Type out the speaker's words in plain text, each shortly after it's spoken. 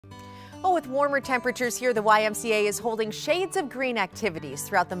Well, with warmer temperatures here, the YMCA is holding Shades of Green activities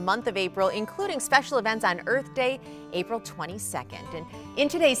throughout the month of April, including special events on Earth Day, April 22nd. And in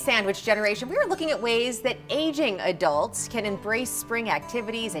today's Sandwich Generation, we are looking at ways that aging adults can embrace spring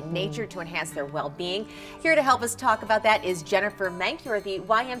activities and nature to enhance their well-being. Here to help us talk about that is Jennifer Menk. You're the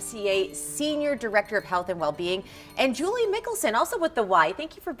YMCA Senior Director of Health and Wellbeing, and Julie Mickelson, also with the Y.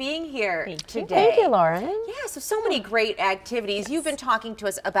 Thank you for being here today. Thank you, Lauren. Yeah, so many great activities. You've been talking to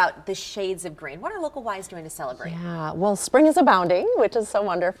us about the Shades of Green. What are local Ys doing to celebrate? Yeah, well, spring is abounding, which is so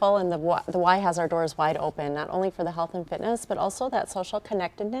wonderful, and the Y has our doors wide open, not only for the health and fitness, but also that social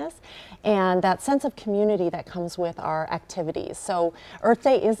connectedness and that sense of community that comes with our activities. So Earth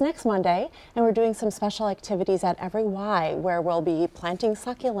Day is next Monday, and we're doing some special activities at every Y where we'll be planting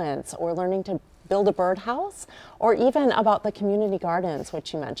succulents or learning to build a birdhouse, or even about the community gardens,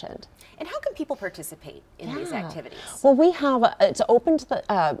 which you mentioned. And how can people participate in these activities? Well, we have, it's open to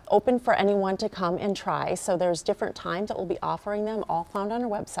the, open for anyone to come and try. So there's different times that we'll be offering them, all found on our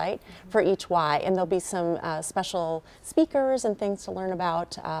website for each Y. And there'll be some special speakers and things to learn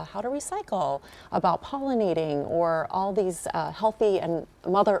about how to recycle, about pollinating, or all these healthy and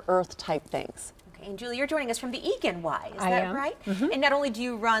Mother Earth type things. And Julie, you're joining us from the Egan Y, is that am. right? And not only do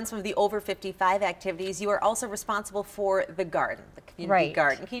you run some of the over 55 activities, you are also responsible for the garden, the community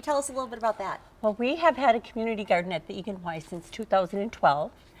garden. Can you tell us a little bit about that? Well, we have had a community garden at the Egan Y since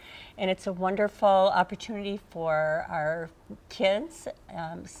 2012, and it's a wonderful opportunity for our kids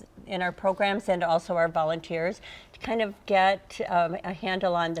in our programs and also our volunteers to kind of get a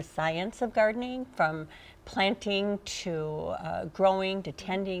handle on the science of gardening, from planting to growing to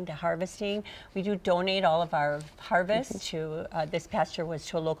tending to harvesting. We do donate all of our harvest to, this past year was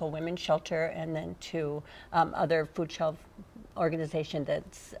to a local women's shelter, and then to other food shelf organization that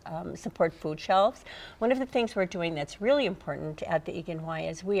support food shelves. One of the things we're doing that's really important at the Egan Y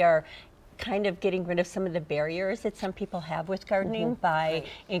is we are kind of getting rid of some of the barriers that some people have with gardening by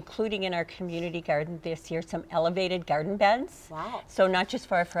including in our community garden this year some elevated garden beds. Wow. So not just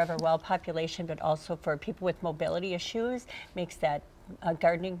for our Forever Well population, but also for people with mobility issues, makes that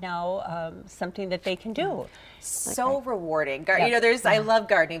gardening now something that they can do. So rewarding. You know, I love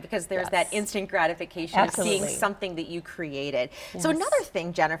gardening because there's that instant gratification of seeing something that you created. So another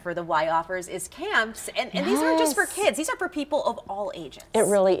thing, Jennifer, the Y offers is camps, and these aren't just for kids, these are for people of all ages. It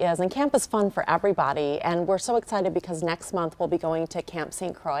really is, and camp is fun for everybody, and we're so excited because next month we'll be going to Camp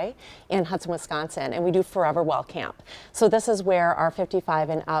St. Croix in Hudson, Wisconsin, and we do Forever Well Camp. So this is where our 55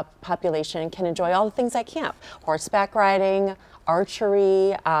 and up population can enjoy all the things at camp: horseback riding,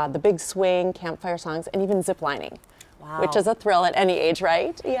 archery, the big swing, campfire songs, and even zip lining. Wow. Which is a thrill at any age,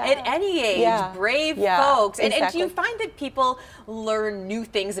 right? Yeah. At any age, brave folks. And do you find that people learn new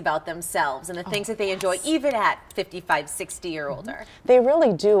things about themselves and the things that they enjoy, even at 55, 60 or older? They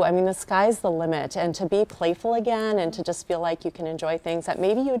really do. I mean, the sky's the limit. And to be playful again and to just feel like you can enjoy things that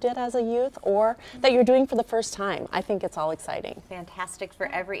maybe you did as a youth or that you're doing for the first time, I think it's all exciting. Fantastic for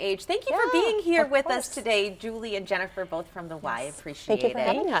every age. Thank you for being here with us today, Julie and Jennifer, both from the Y. Appreciate it. Thank you for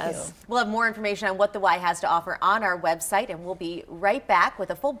having us. We'll have more information on what the Y has to offer on our website, and we'll be right back with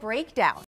a full breakdown.